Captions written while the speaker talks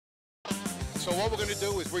So what we're going to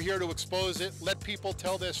do is we're here to expose it, let people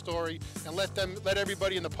tell their story, and let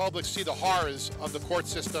everybody in the public see the horrors of the court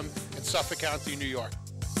system in Suffolk County, New York.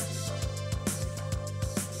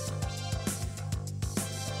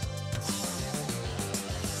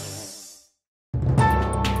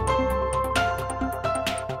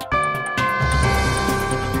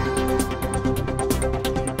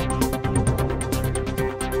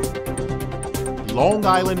 Long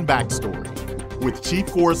Island Backstory with Chief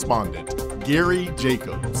Correspondent Gary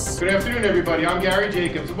Jacobs. Good afternoon, everybody. I'm Gary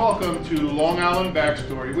Jacobs, and welcome to Long Island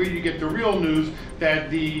Backstory, where you get the real news that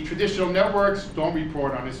the traditional networks don't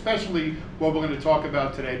report on, especially what we're going to talk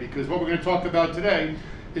about today, because what we're going to talk about today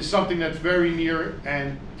is something that's very near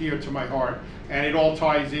and dear to my heart, and it all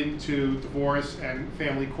ties into divorce and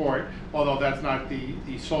family court, although that's not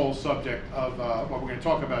the sole subject of what we're going to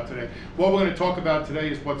talk about today. What we're going to talk about today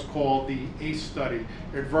is what's called the ACE study,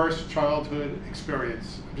 Adverse Childhood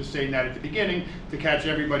Experience. I'm just saying that at the beginning to catch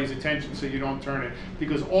everybody's attention so you don't turn it,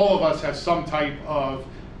 because all of us have some type of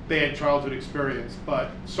bad childhood experience,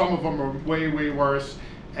 but some of them are way, way worse,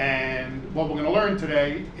 and what we're going to learn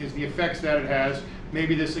today is the effects that it has.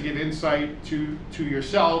 Maybe this will give insight to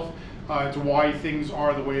yourself, to why things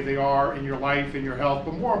are the way they are in your life, in your health,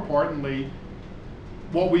 but more importantly,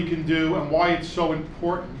 what we can do and why it's so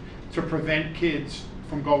important to prevent kids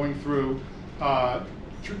from going through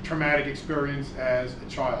traumatic experience as a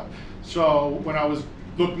child. So when I was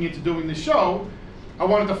looking into doing the show, I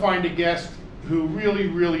wanted to find a guest who really,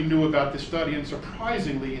 really knew about this study, and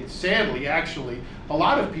surprisingly and sadly, actually, a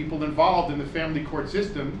lot of people involved in the family court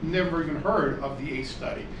system never even heard of the ACE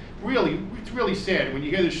study. Really, it's really sad. When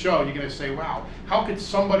you hear the show, you're going to say, wow, how could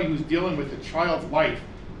somebody who's dealing with a child's life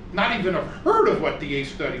not even have heard of what the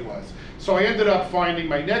ACE study was? So I ended up finding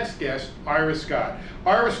my next guest, Ira Scott.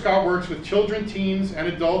 Ira Scott works with children, teens, and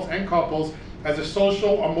adults and couples as a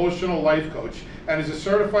social emotional life coach, and is a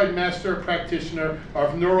certified master practitioner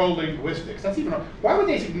of neurolinguistics. That's even why would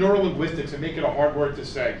they say neurolinguistics and make it a hard word to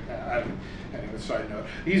say? Anyway, side note.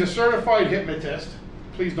 He's a certified hypnotist.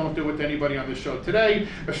 Please don't do it with anybody on the show today.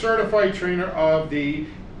 A certified trainer of the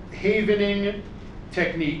havening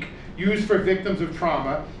technique used for victims of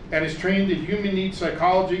trauma, and is trained in human needs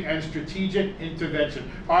psychology and strategic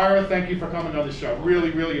intervention. Ira, thank you for coming on the show. Really,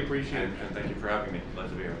 really appreciate it. And thank you for having me. Glad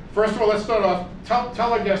to be here. First of all, let's start off.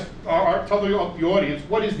 Tell our guest, tell the audience,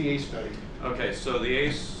 what is the ACE study? Okay, so the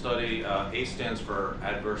ACE study, ACE stands for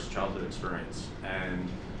Adverse Childhood Experience, and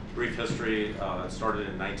brief history. It started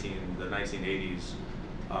in the 1980s.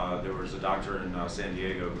 There was a doctor in San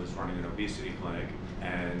Diego who was running an obesity clinic,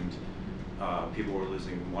 and people were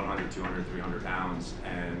losing 100, 200, 300 pounds,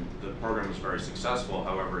 and the program was very successful.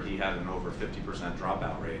 However, he had an over 50%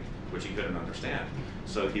 dropout rate, which he couldn't understand.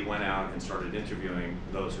 So he went out and started interviewing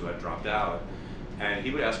those who had dropped out, and he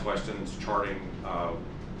would ask questions charting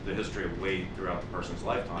the history of weight throughout the person's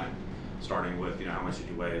lifetime, starting with, how much did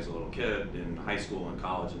you weigh as a little kid, in high school and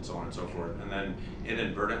college, and so on and so forth. And then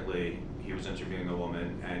inadvertently, he was interviewing a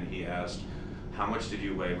woman, and he asked, how much did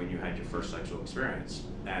you weigh when you had your first sexual experience?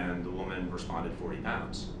 And the woman responded 40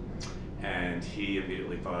 pounds. And he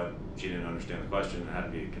immediately thought she didn't understand the question. It had to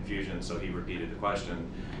be a confusion, so he repeated the question.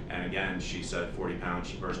 And again, she said 40 pounds.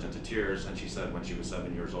 She burst into tears, and she said when she was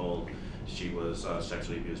 7 years old, she was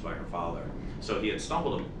sexually abused by her father. So he had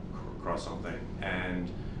stumbled across something, and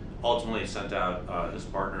ultimately sent out his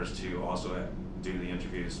partners to also do the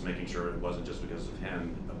interviews, making sure it wasn't just because of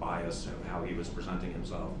him, a bias of how he was presenting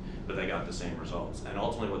himself, but they got the same results. And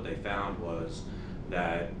ultimately what they found was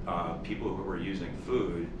that people who were using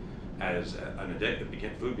food as an addiction,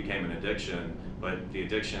 food became an addiction, but the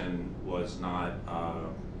addiction was not,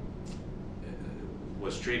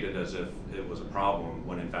 was treated as if it was a problem,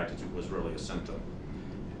 when in fact it was really a symptom.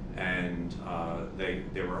 And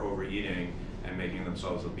they were overeating and making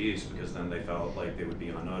themselves obese because then they felt like they would be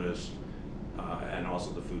unnoticed, and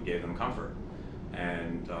also the food gave them comfort.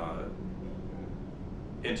 And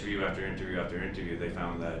interview after interview after interview, they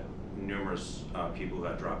found that numerous people who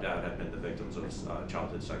had dropped out had been the victims of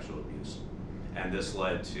childhood sexual abuse. And this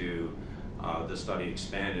led to this study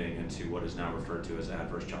expanding into what is now referred to as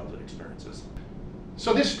adverse childhood experiences.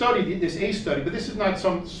 So this study, this ACE study, but this is not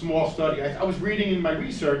some small study. I was reading in my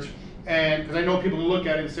research, and because I know people who look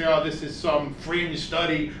at it and say, oh, this is some fringe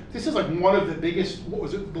study. This is like one of the biggest, what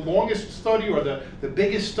was it, the longest study or the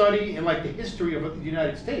biggest study in like the history of the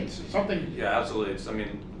United States. Something. Yeah, absolutely. It's,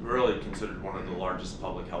 really considered one of the largest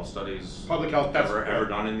public health studies ever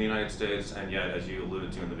done in the United States, and yet, as you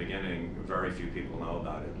alluded to in the beginning, very few people know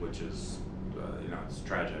about it, which is, it's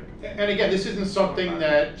tragic. And again, this isn't something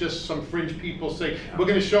that just some fringe people say. Yeah. We're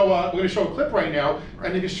going to show a clip right now,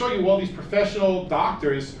 and they can show you all these professional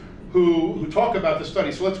doctors who talk about the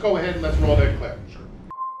study. So let's go ahead and let's roll that clip. Sure.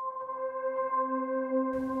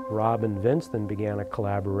 Rob and Vince then began a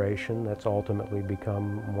collaboration that's ultimately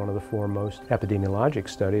become one of the foremost epidemiologic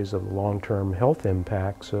studies of the long-term health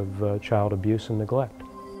impacts of child abuse and neglect.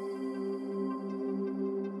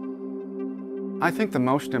 I think the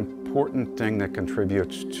most important thing that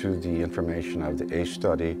contributes to the information of the ACE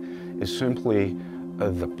study is simply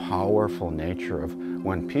the powerful nature of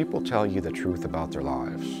when people tell you the truth about their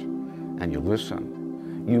lives and you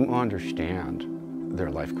listen, you understand their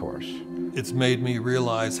life course. It's made me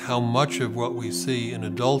realize how much of what we see in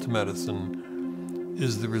adult medicine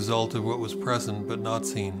is the result of what was present but not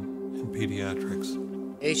seen in pediatrics.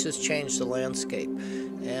 ACE has changed the landscape,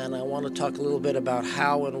 and I want to talk a little bit about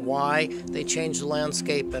how and why they changed the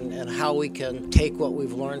landscape and how we can take what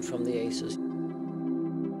we've learned from the ACEs.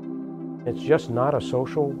 It's just not a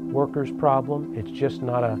social worker's problem. It's just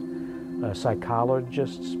not a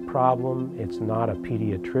psychologist's problem. It's not a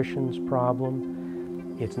pediatrician's problem.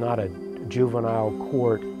 It's not a juvenile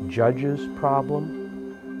court judge's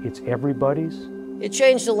problem. It's everybody's. It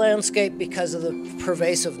changed the landscape because of the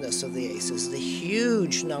pervasiveness of the ACEs, the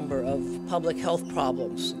huge number of public health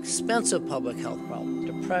problems, expensive public health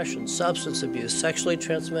problems, depression, substance abuse, sexually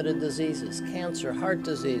transmitted diseases, cancer, heart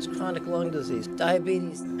disease, chronic lung disease,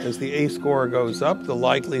 diabetes. As the ACE score goes up, the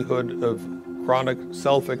likelihood of chronic,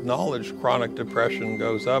 self-acknowledged chronic depression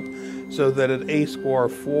goes up, so that at ACE score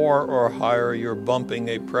 4 or higher, you're bumping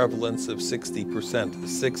a prevalence of 60%,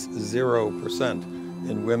 60%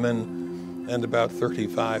 in women, and about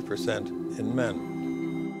 35% in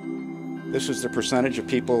men. This is the percentage of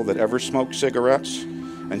people that ever smoked cigarettes,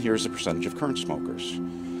 and here's the percentage of current smokers.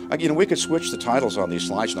 We could switch the titles on these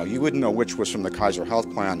slides now. You wouldn't know which was from the Kaiser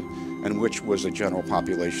Health Plan and which was a general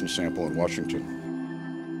population sample in Washington.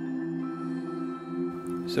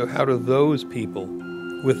 So how do those people,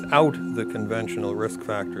 without the conventional risk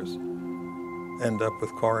factors, end up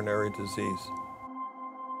with coronary disease?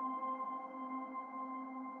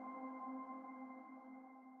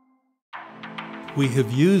 We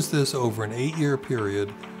have used this over an 8-year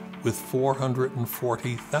period with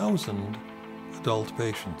 440,000 adult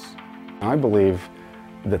patients. I believe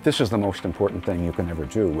that this is the most important thing you can ever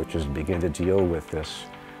do, which is begin to deal with this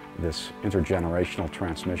intergenerational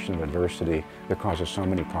transmission of adversity that causes so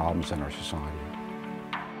many problems in our society.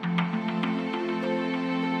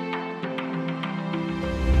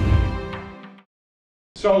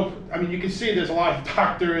 So, you can see there's a lot of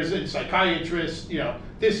doctors and psychiatrists.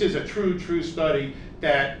 This is a true study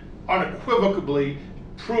that unequivocally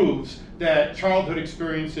proves that childhood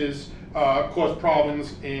experiences cause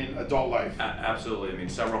problems in adult life. Absolutely.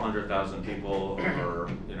 Several 100,000 people over,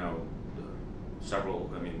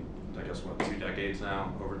 I guess 2 decades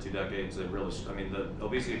now, over 2 decades. It really, the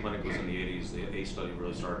obesity clinic was in the 80s. The ACE study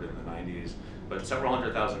really started in the 90s. But several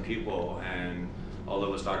 100,000 people, and although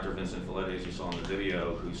it was Dr. Vincent Folletti, as you saw in the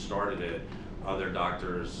video, who started it, other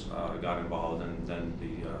doctors got involved, and then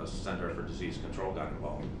the Center for Disease Control got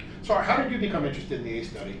involved. So how did you become interested in the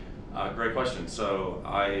ACE study? Great question. So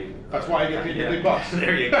That's why I get paid the big bucks.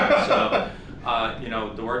 There you go. So,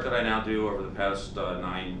 the work that I now do over the past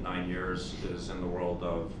 9 years is in the world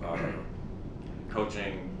of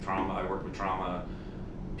coaching, trauma. I work with trauma,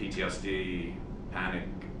 PTSD, panic,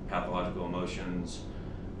 pathological emotions,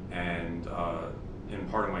 and in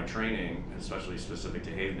part of my training, especially specific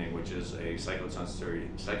to Havening, which is a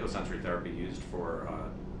psychosensory therapy used for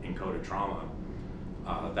encoded trauma.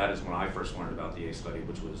 That is when I first learned about the ACE study,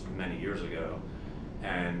 which was many years ago,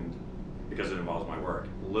 and because it involves my work.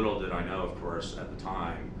 Little did I know, of course, at the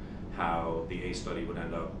time, how the ACE study would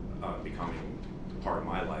end up becoming part of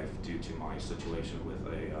my life due to my situation with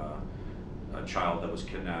a child that was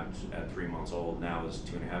kidnapped at 3 months old, now is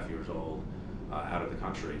 2.5 years old, out of the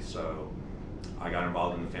country. So I got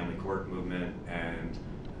involved in the family court movement, and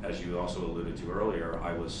as you also alluded to earlier,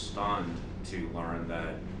 I was stunned to learn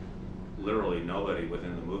that literally nobody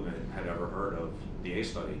within the movement had ever heard of the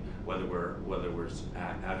ACE study, whether we're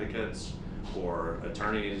advocates or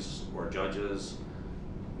attorneys or judges,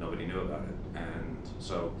 nobody knew about it. And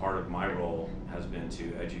so part of my role has been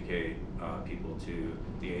to educate people to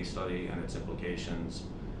the ACE study and its implications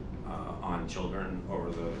on children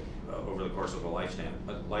over the course of a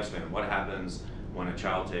lifespan. What happens when a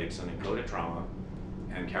child takes an encoded trauma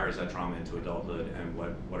and carries that trauma into adulthood, and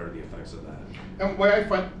what are the effects of that? And why I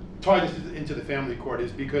tie this into the family court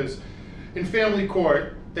is because in family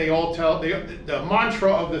court, they all tell, the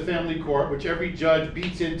mantra of the family court, which every judge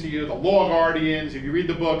beats into you, the law guardians, if you read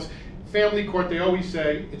the books, family court, they always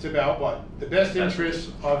say it's about what? The best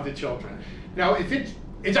interests of the children. Now, if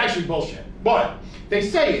it's actually bullshit. But they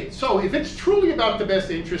say it. So if it's truly about the best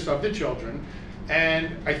interest of the children,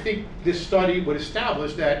 and I think this study would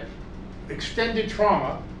establish that extended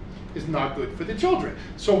trauma is not good for the children.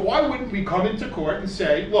 So why wouldn't we come into court and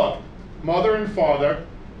say, look, mother and father,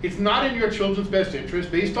 it's not in your children's best interest.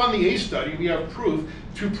 Based on the ACE study, we have proof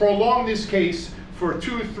to prolong this case for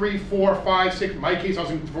 2, 3, 4, 5, 6. In my case, I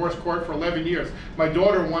was in divorce court for 11 years. My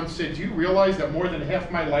daughter once said, do you realize that more than half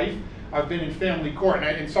my life I've been in family court?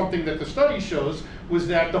 And something that the study shows was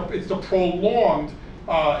that it's the prolonged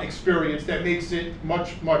experience that makes it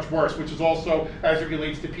much, much worse, which is also as it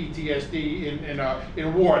relates to PTSD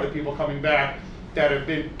in war, the people coming back that have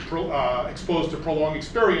been exposed to prolonged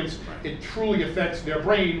experience. It truly affects their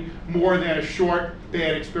brain more than a short,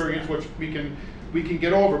 bad experience, which we can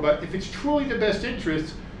get over. But if it's truly the best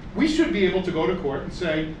interest, we should be able to go to court and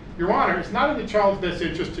say, Your Honor, it's not in the child's best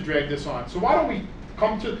interest to drag this on. So why don't we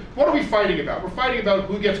what are we fighting about? We're fighting about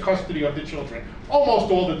who gets custody of the children,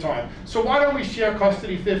 almost all the time. So why don't we share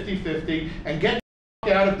custody 50-50 and get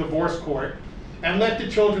out of divorce court and let the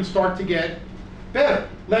children start to get better?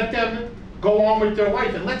 Let them go on with their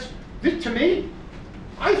life. And to me,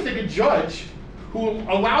 I think a judge who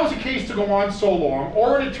allows a case to go on so long,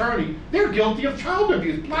 or an attorney, they're guilty of child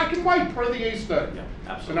abuse, black and white, per the ACE study. Yeah,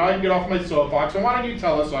 absolutely. So now I can get off my soapbox. So why don't you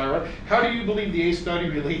tell us, Ira, how do you believe the ACE study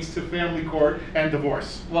relates to family court and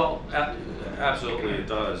divorce? Well, absolutely it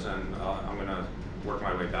does, and I'm going to work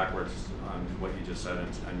my way backwards on what you just said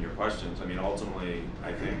and your questions. I mean, ultimately,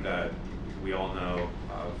 I think that we all know,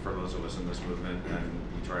 for those of us in this movement, and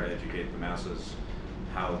we try to educate the masses,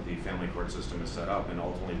 how the family court system is set up, and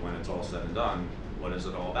ultimately when it's all said and done, what is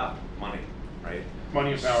it all about? Money, right?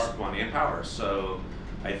 Money and power. Money and power. So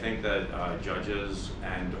I think that judges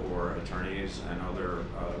and or attorneys and other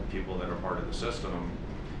people that are part of the system,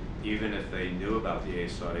 even if they knew about the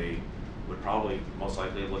ACE study, would probably most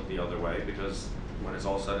likely look the other way, because when it's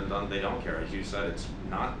all said and done, they don't care. As you said, it's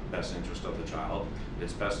not best interest of the child,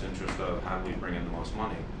 it's best interest of how do we bring in the most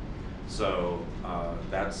money. So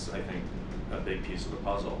that's, I think, a big piece of the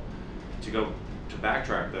puzzle. To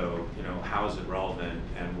backtrack though, how is it relevant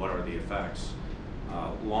and what are the effects?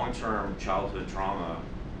 Long-term childhood trauma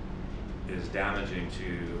is damaging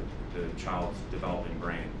to the child's developing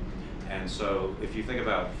brain. And so if you think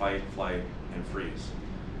about fight, flight, and freeze,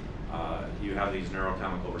 you have these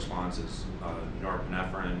neurochemical responses.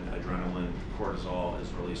 Norepinephrine, adrenaline, cortisol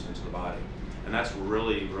is released into the body. And that's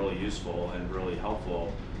really, really useful and really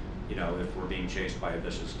helpful, if we're being chased by a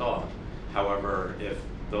vicious dog. However, if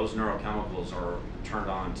those neurochemicals are turned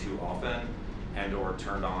on too often and or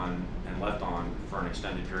turned on and left on for an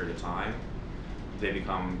extended period of time, they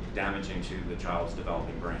become damaging to the child's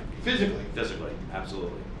developing brain. Physically? Physically,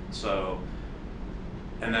 absolutely. So,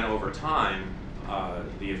 and then over time,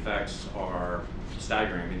 the effects are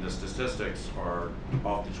staggering. I mean, the statistics are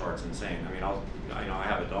off the charts insane. I mean, I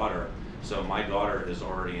have a daughter, so my daughter is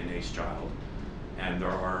already an ACE child, and there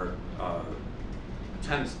are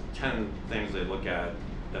 10 things they look at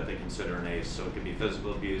that they consider an ACE. So it could be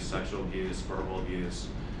physical abuse, sexual abuse, verbal abuse,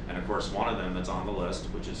 and of course one of them that's on the list,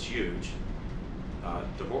 which is huge,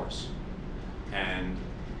 divorce and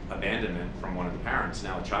abandonment from one of the parents.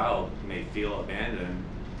 Now a child may feel abandoned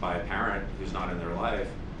by a parent who's not in their life.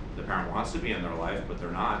 The parent wants to be in their life, but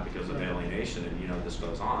they're not because of alienation, and this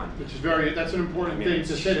goes on. Which is that's an important thing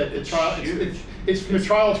to say, that the child, it's from the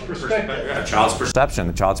child's perspective. The child's perception,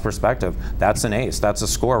 the child's perspective, that's an ACE. That's a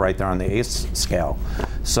score right there on the ACE scale.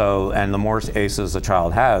 So, and the more ACEs a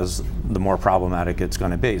child has, the more problematic it's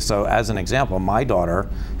going to be. So as an example, my daughter,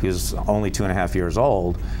 who's only 2.5 years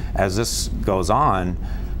old, as this goes on,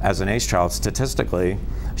 as an ACE child, statistically,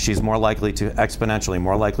 she's exponentially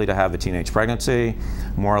more likely to have a teenage pregnancy,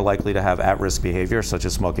 more likely to have at-risk behavior such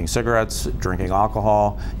as smoking cigarettes, drinking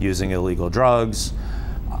alcohol, using illegal drugs,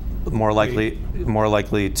 more likely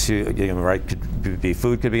to, could be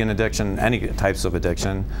food, could be an addiction, any types of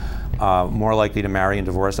addiction, more likely to marry and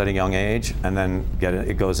divorce at a young age, and then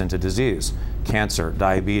it goes into disease, cancer,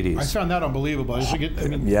 diabetes. I found that unbelievable.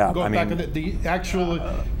 The actual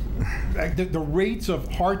the rates of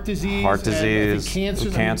heart disease,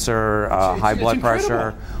 cancer, high blood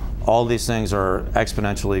pressure, all these things are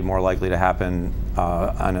exponentially more likely to happen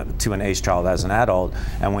to an ACE child as an adult.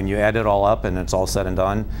 And when you add it all up and it's all said and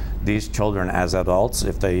done, these children as adults,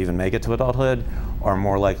 if they even make it to adulthood, are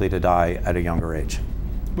more likely to die at a younger age.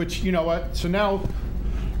 Which, you know what, so now,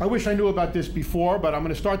 I wish I knew about this before, but I'm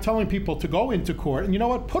going to start telling people to go into court, and you know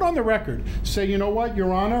what, put on the record, say, you know what,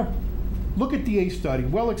 Your Honor, look at the ACE study,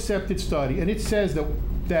 well-accepted study, and it says that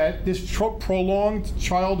that this prolonged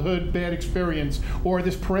childhood bad experience, or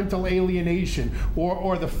this parental alienation,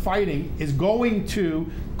 or the fighting is going to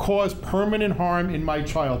cause permanent harm in my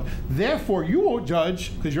child. Therefore, you,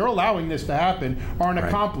 judge, because you're allowing this to happen, are an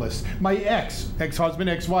accomplice. My ex-husband,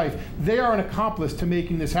 ex-wife, they are an accomplice to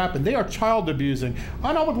making this happen. They are child abusing.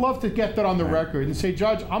 And I would love to get that on the record and say,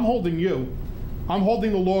 Judge, I'm holding you. I'm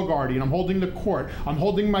holding the law guardian, I'm holding the court, I'm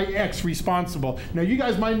holding my ex responsible. Now, you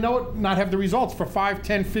guys might not have the results for 5,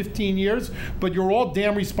 10, 15 years, but you're all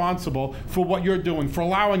damn responsible for what you're doing, for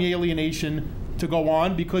allowing alienation to go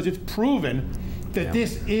on, because it's proven that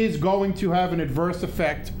this is going to have an adverse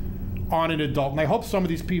effect on an adult. And I hope some of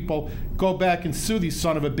these people go back and sue these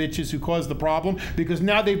son of a bitches who caused the problem, because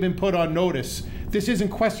now they've been put on notice. This isn't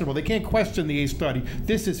questionable. They can't question the ACE study.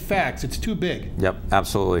 This is facts. It's too big. Yep,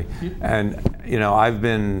 absolutely. And you know, I've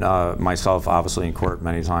been myself obviously in court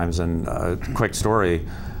many times. And quick story,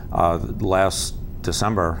 last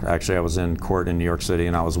December, actually, I was in court in New York City,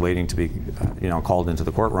 and I was waiting to be, called into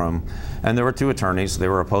the courtroom. And there were two attorneys. They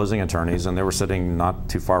were opposing attorneys, and they were sitting not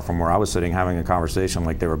too far from where I was sitting, having a conversation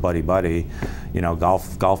like they were buddy-buddy,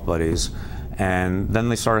 golf buddies. And then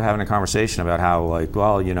they started having a conversation about how, like,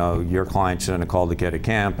 well, your client shouldn't have called the kid at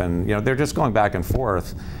camp, and they're just going back and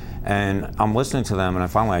forth. And I'm listening to them, and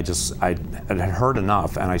I had heard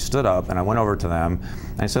enough, and I stood up and I went over to them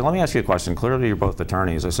and I said, let me ask you a question. Clearly you're both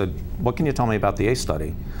attorneys. I said, what can you tell me about the ACE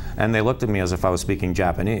study? And they looked at me as if I was speaking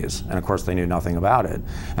Japanese, and of course they knew nothing about it.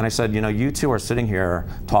 And I said, you two are sitting here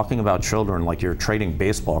talking about children like you're trading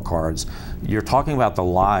baseball cards. You're talking about the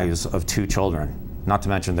lives of 2 children, not to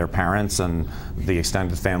mention their parents and the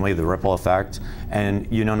extended family, the ripple effect, and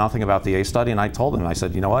you know nothing about the ACE study. And I told them, I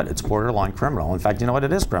said, you know what, it's borderline criminal. In fact, you know what,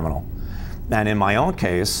 it is criminal. And in my own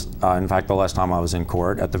case, in fact, the last time I was in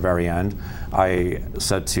court, at the very end, I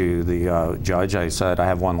said to the judge, I said, I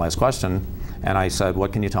have one last question. And I said,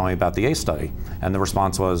 what can you tell me about the ACE study? And the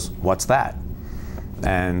response was, what's that?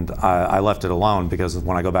 And I left it alone, because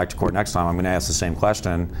when I go back to court next time, I'm going to ask the same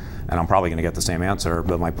question, and I'm probably going to get the same answer.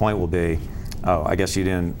 But my point will be, oh, I guess you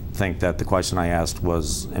didn't think that the question I asked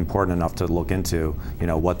was important enough to look into,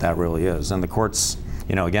 what that really is. And the courts,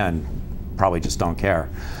 again, probably just don't care.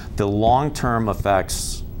 The long-term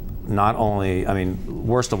effects, not only,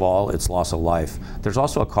 worst of all, it's loss of life. There's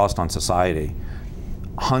also a cost on society.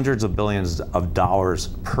 Hundreds of billions of dollars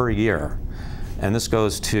per year. And this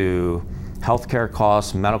goes to healthcare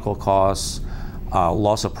costs, medical costs,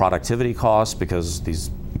 loss of productivity costs, because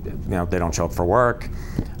these, they don't show up for work,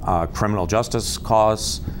 criminal justice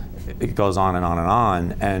costs, it goes on and on and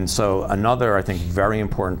on. And so another, I think, very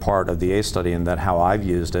important part of the ACE study, and that how I've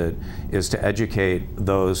used it, is to educate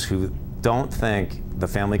those who don't think the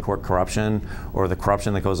family court corruption or the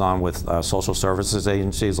corruption that goes on with social services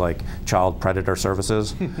agencies like Child Predator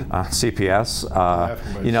Services, CPS,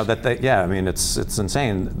 that they, it's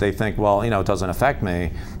insane. They think, well, it doesn't affect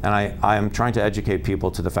me. And I am trying to educate people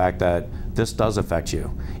to the fact that this does affect you.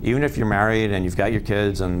 Even if you're married and you've got your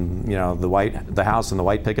kids and the house and the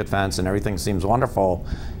white picket fence and everything seems wonderful,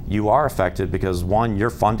 you are affected because, one, you're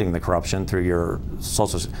funding the corruption through your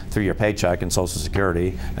paycheck and Social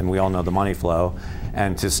Security, and we all know the money flow.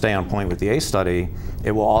 And to stay on point with the ACE study,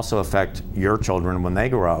 it will also affect your children when they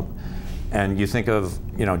grow up. And you think of,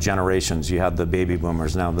 generations. You have the baby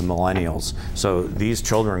boomers, now the millennials. So these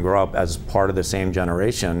children grow up as part of the same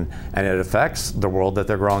generation, and it affects the world that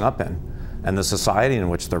they're growing up in and the society in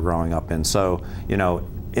which they're growing up in. So,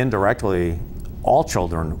 indirectly, all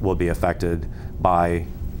children will be affected by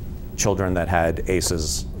children that had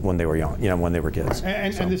ACEs when they were young, when they were kids.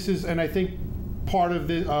 And I think part of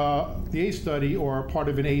the ACE study, or part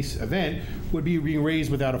of an ACE event, would be being raised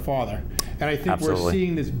without a father. And I think Absolutely. We're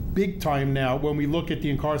seeing this big time now when we look at the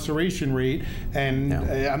incarceration rate, and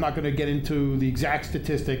I'm not going to get into the exact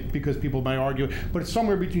statistic because people might argue, but it's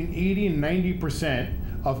somewhere between 80 and 90%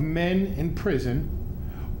 of men in prison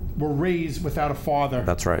were raised without a father.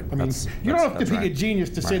 That's right. I mean, you don't have to be a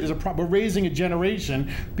genius to say there's a problem. We're raising a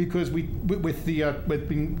generation because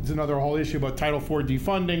there's another whole issue about Title IV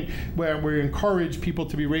defunding, where we encourage people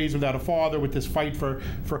to be raised without a father with this fight for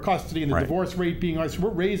custody and the divorce rate being high. So we're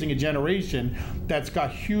raising a generation that's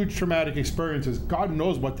got huge traumatic experiences. God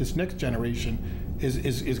knows what this next generation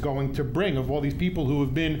is going to bring, of all these people who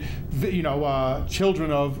have been,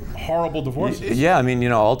 children of horrible divorces. Yeah,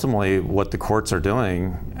 ultimately what the courts are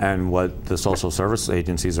doing and what the social service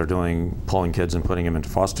agencies are doing, pulling kids and putting them into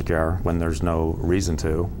foster care when there's no reason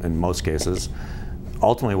to, in most cases,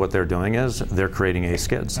 ultimately what they're doing is they're creating ACE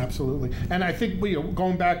kids. Absolutely. And I think,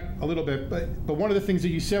 going back a little bit, but one of the things that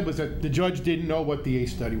you said was that the judge didn't know what the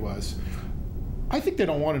ACE study was. I think they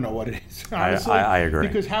don't want to know what it honestly. I agree.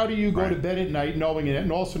 Because how do you go to bed at night knowing it?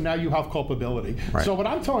 And also now you have culpability. Right. So what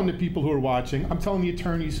I'm telling the people who are watching, I'm telling the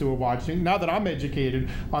attorneys who are watching, now that I'm educated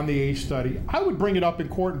on the ACE study, I would bring it up in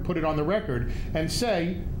court and put it on the record and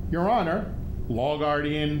say, Your Honor, law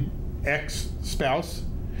guardian, ex-spouse,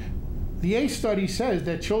 the ACE study says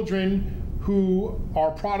that children who are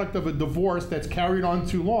product of a divorce that's carried on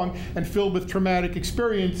too long and filled with traumatic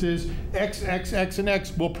experiences, X, and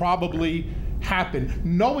X will probably happen.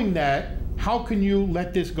 Knowing that, how can you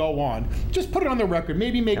let this go on? Just put it on the record.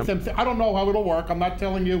 Maybe make them. I don't know how it'll work. I'm not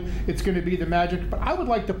telling you it's going to be the magic, but I would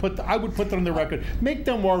like to I would put that on the record. Make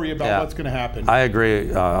them worry about what's going to happen. I agree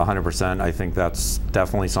 100%. I think that's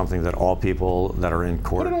definitely something that all people that are in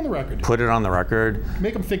court put it on the record. Put it on the record.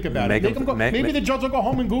 Make them think about it. Make them go, maybe the judge will go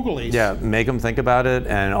home and Google ACE. Yeah, make them think about it,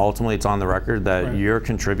 and ultimately it's on the record that you're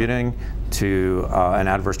contributing to an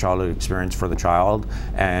adverse childhood experience for the child,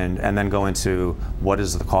 and then go into what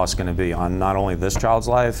is the cost going to be on not only this child's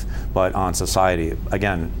life, but on society.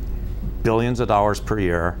 Again, billions of dollars per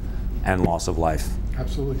year and loss of life.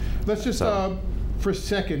 Absolutely. Let's just, for a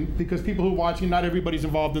second, because people who are watching, not everybody's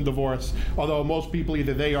involved in divorce, although most people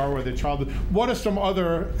either they are or their child. What are some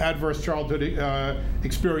other adverse childhood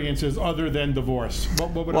experiences other than divorce?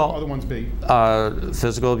 What would other ones be?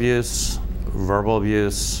 Physical abuse, verbal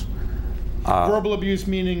abuse. Verbal abuse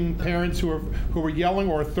meaning parents who are yelling,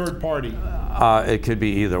 or a third party? It could be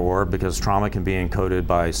either or, because trauma can be encoded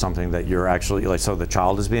by something that you're actually, like, so the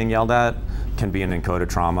child is being yelled at, can be an encoded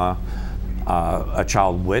trauma. A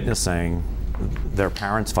child witnessing their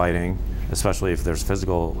parents fighting, especially if there's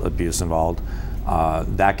physical abuse involved,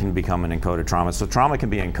 that can become an encoded trauma. So trauma can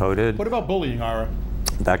be encoded. What about bullying, Ira?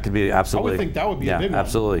 That could be absolutely. I would think that would be a big one.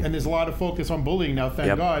 Absolutely. And there's a lot of focus on bullying now,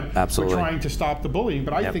 thank God. Absolutely. We're trying to stop the bullying.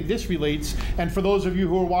 But I think this relates, and for those of you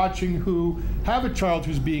who are watching who have a child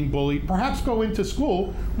who's being bullied, perhaps go into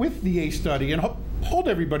school with the ACE study and hold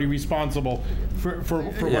everybody responsible for what's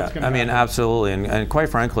going to happen. I mean, absolutely. And quite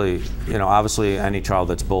frankly, obviously any child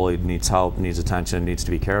that's bullied needs help, needs attention, needs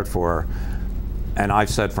to be cared for. And I've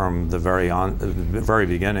said from the very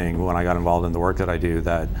beginning, when I got involved in the work that I do,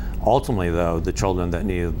 that ultimately, though, the children that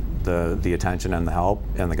need the attention and the help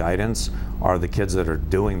and the guidance are the kids that are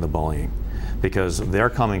doing the bullying, because they're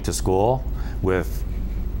coming to school with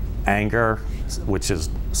anger, which is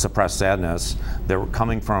suppressed sadness. They're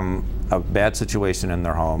coming from a bad situation in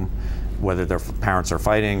their home, whether their parents are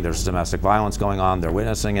fighting, there's domestic violence going on, they're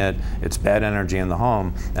witnessing it, it's bad energy in the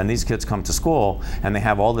home, and these kids come to school and they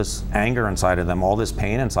have all this anger inside of them, all this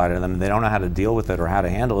pain inside of them, and they don't know how to deal with it or how to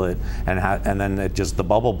handle it, and then the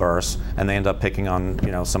bubble bursts and they end up picking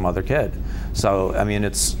on some other kid. So I mean,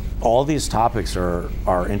 it's all these topics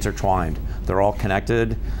are intertwined, they're all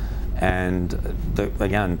connected, and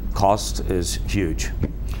again, cost is huge.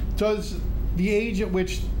 Does the age at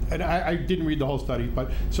which, and I didn't read the whole study,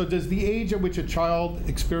 but so does the age at which a child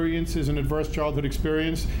experiences an adverse childhood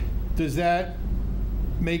experience, does that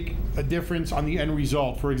make a difference on the end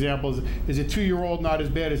result? For example, is a 2-year-old not as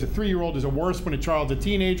bad as a 3-year-old? Is it worse when a child's a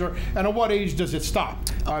teenager? And at what age does it stop?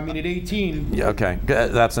 I mean, at 18. Yeah, okay,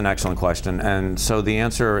 that's an excellent question. And so the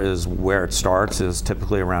answer is where it starts is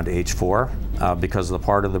typically around age 4, because the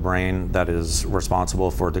part of the brain that is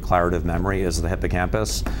responsible for declarative memory is the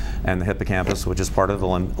hippocampus. And the hippocampus, which is part of the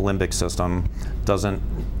limbic system, doesn't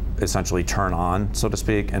essentially turn on, so to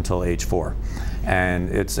speak, until age 4. And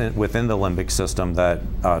it's within the limbic system that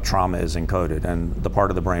trauma is encoded. And the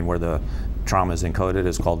part of the brain where the trauma is encoded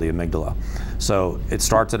is called the amygdala. So it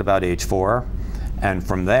starts at about age 4. And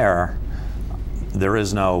from there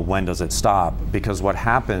is no when does it stop, because what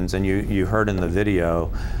happens, and you heard in the video,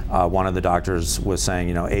 one of the doctors was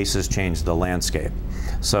saying, ACE has changed the landscape.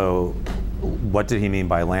 So what did he mean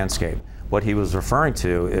by landscape? What he was referring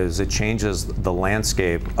to is it changes the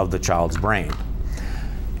landscape of the child's brain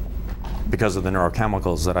because of the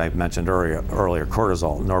neurochemicals that I mentioned earlier,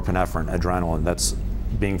 cortisol, norepinephrine, adrenaline, that's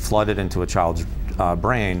being flooded into a child's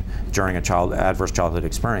brain during a adverse childhood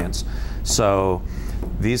experience. So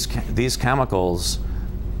these chemicals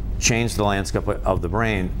change the landscape of the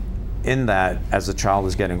brain, in that as the child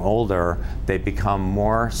is getting older, they become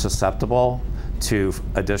more susceptible to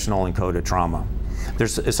additional encoded trauma.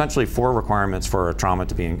 There's essentially 4 requirements for a trauma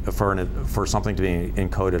to be for something to be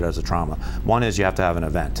encoded as a trauma. 1 is you have to have an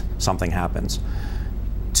event, something happens.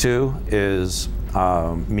 2 is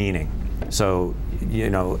meaning. So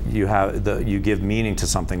you give meaning to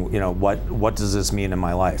something. What does this mean in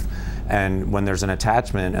my life? And when there's an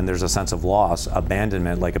attachment and there's a sense of loss,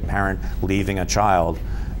 abandonment, like a parent leaving a child,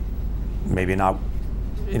 maybe not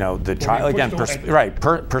you know, the child, again,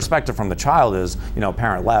 perspective from the child is, you know,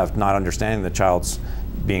 parent left, not understanding the child's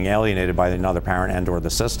being alienated by another parent and or the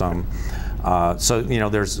system. So, you know,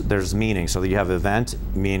 there's meaning. So you have event,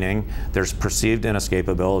 meaning, there's perceived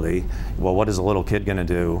inescapability. Well, what is a little kid going to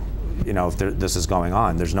do, you know, if this is going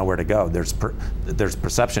on? There's nowhere to go. There's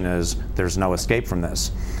perception is there's no escape from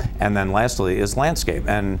this. And then lastly is landscape.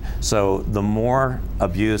 And so the more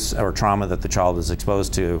abuse or trauma that the child is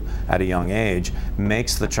exposed to at a young age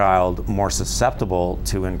makes the child more susceptible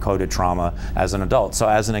to encoded trauma as an adult. So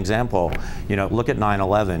as an example, you know, look at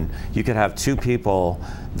 9/11. You could have two people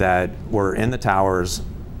that were in the towers,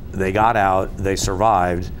 they got out, they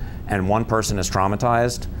survived, and one person is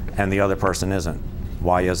traumatized and the other person isn't.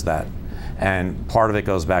 Why is that? And part of it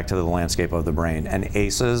goes back to the landscape of the brain. And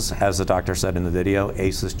ACEs, as the doctor said in the video,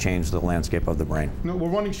 ACEs change the landscape of the brain. No, we're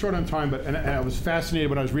running short on time, and I was fascinated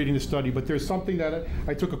when I was reading the study, but there's something that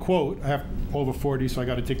I took a quote. I have over 40, so I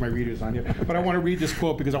got to take my readers on here. But I want to read this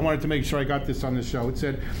quote because I wanted to make sure I got this on the show. It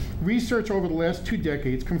said, research over the last 2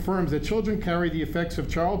 decades confirms that children carry the effects of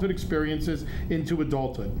childhood experiences into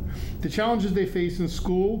adulthood. The challenges they face in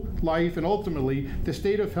school, life, and ultimately the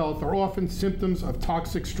state of health are often symptoms of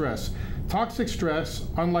toxic stress. Toxic stress,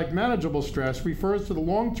 unlike manageable stress, refers to the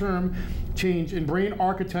long-term change in brain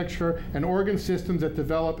architecture and organ systems that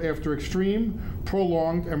develop after extreme,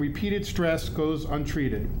 prolonged, and repeated stress goes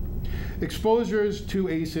untreated. Exposures to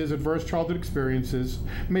ACEs, adverse childhood experiences,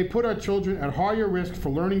 may put our children at higher risk for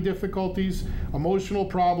learning difficulties, emotional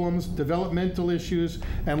problems, developmental issues,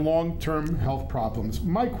 and long-term health problems.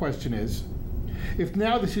 My question is, if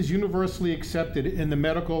now this is universally accepted in the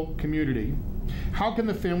medical community, how can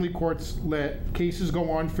the family courts let cases go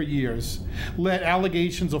on for years, let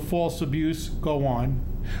allegations of false abuse go on,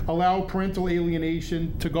 allow parental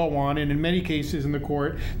alienation to go on, and in many cases in the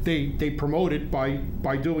court, they promote it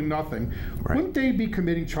by doing nothing? Right. Wouldn't they be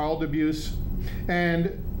committing child abuse?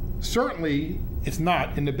 And certainly, it's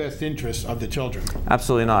not in the best interest of the children.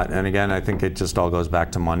 Absolutely not. And again, I think it just all goes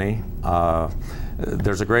back to money.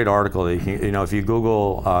 There's a great article that you know, if you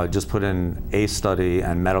Google, just put in ACE study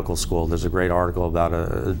and medical school, there's a great article about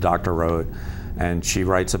a doctor wrote, and she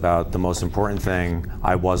writes about the most important thing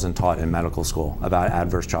I wasn't taught in medical school about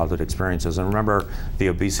adverse childhood experiences. And remember the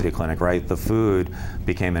obesity clinic, right? The food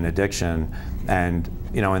became an addiction, and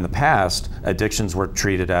you know, in the past, addictions were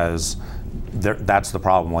treated as that's the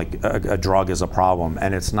problem, like a drug is a problem,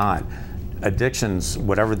 and it's not. Addictions,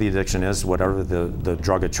 whatever the addiction is, whatever the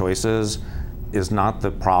drug of choice is not the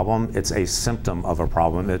problem. It's a symptom of a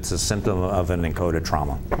problem. It's a symptom of an encoded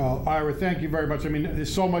trauma. Well, Ira, thank you very much. I mean,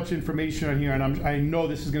 there's so much information on here, and I know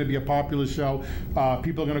this is going to be a popular show.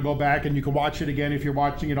 People are going to go back, and you can watch it again. If you're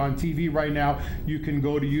watching it on TV right now, you can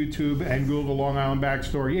go to YouTube and Google Long Island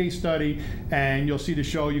Backstory ACE Study, and you'll see the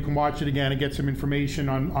show. You can watch it again and get some information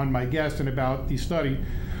on my guest and about the study.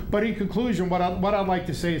 But in conclusion, what I'd like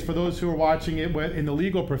to say is, for those who are watching it in the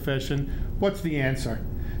legal profession, what's the answer?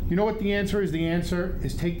 You know what the answer is? The answer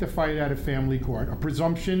is take the fight out of family court. A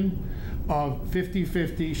presumption of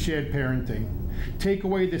 50-50 shared parenting. Take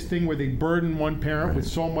away this thing where they burden one parent with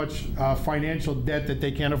so much financial debt that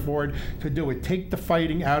they can't afford to do it. Take the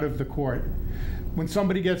fighting out of the court. When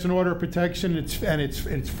somebody gets an order of protection and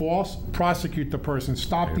it's false, prosecute the person.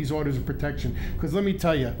 Stop these orders of protection. Because let me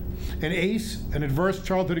tell you, an ACE, an adverse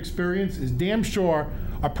childhood experience, is damn sure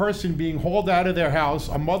a person being hauled out of their house,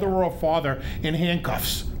 a mother or a father, in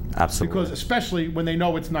handcuffs. Absolutely. Because especially when they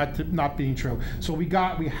know it's not being true. So we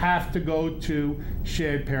have to go to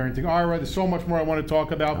shared parenting. Ira, there's so much more I want to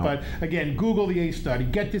talk about, but again, Google the ACE study,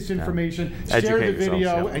 get this information, share the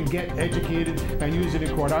video, and get educated and use it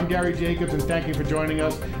in court. I'm Gary Jacobs, and thank you for joining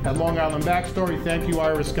us at Long Island Backstory. Thank you,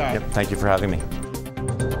 Ira Scott. Yep, thank you for having me.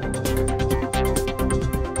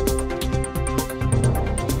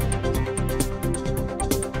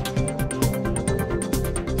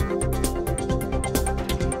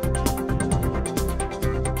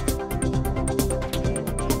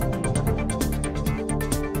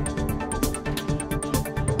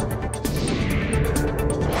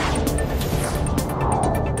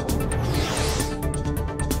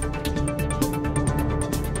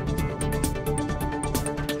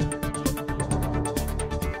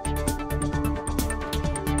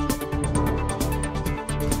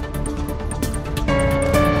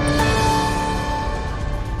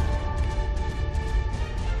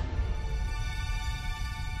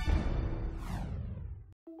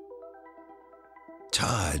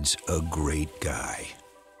 Todd's a great guy.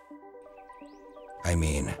 I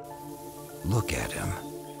mean, look at him.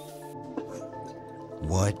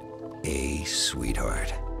 What a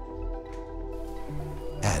sweetheart.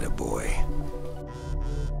 Attaboy.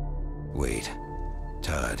 Wait,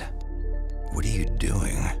 Todd, what are you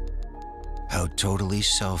doing? How totally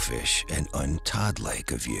selfish and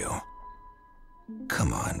un-Todd-like of you.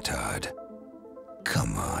 Come on, Todd.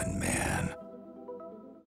 Come on, man.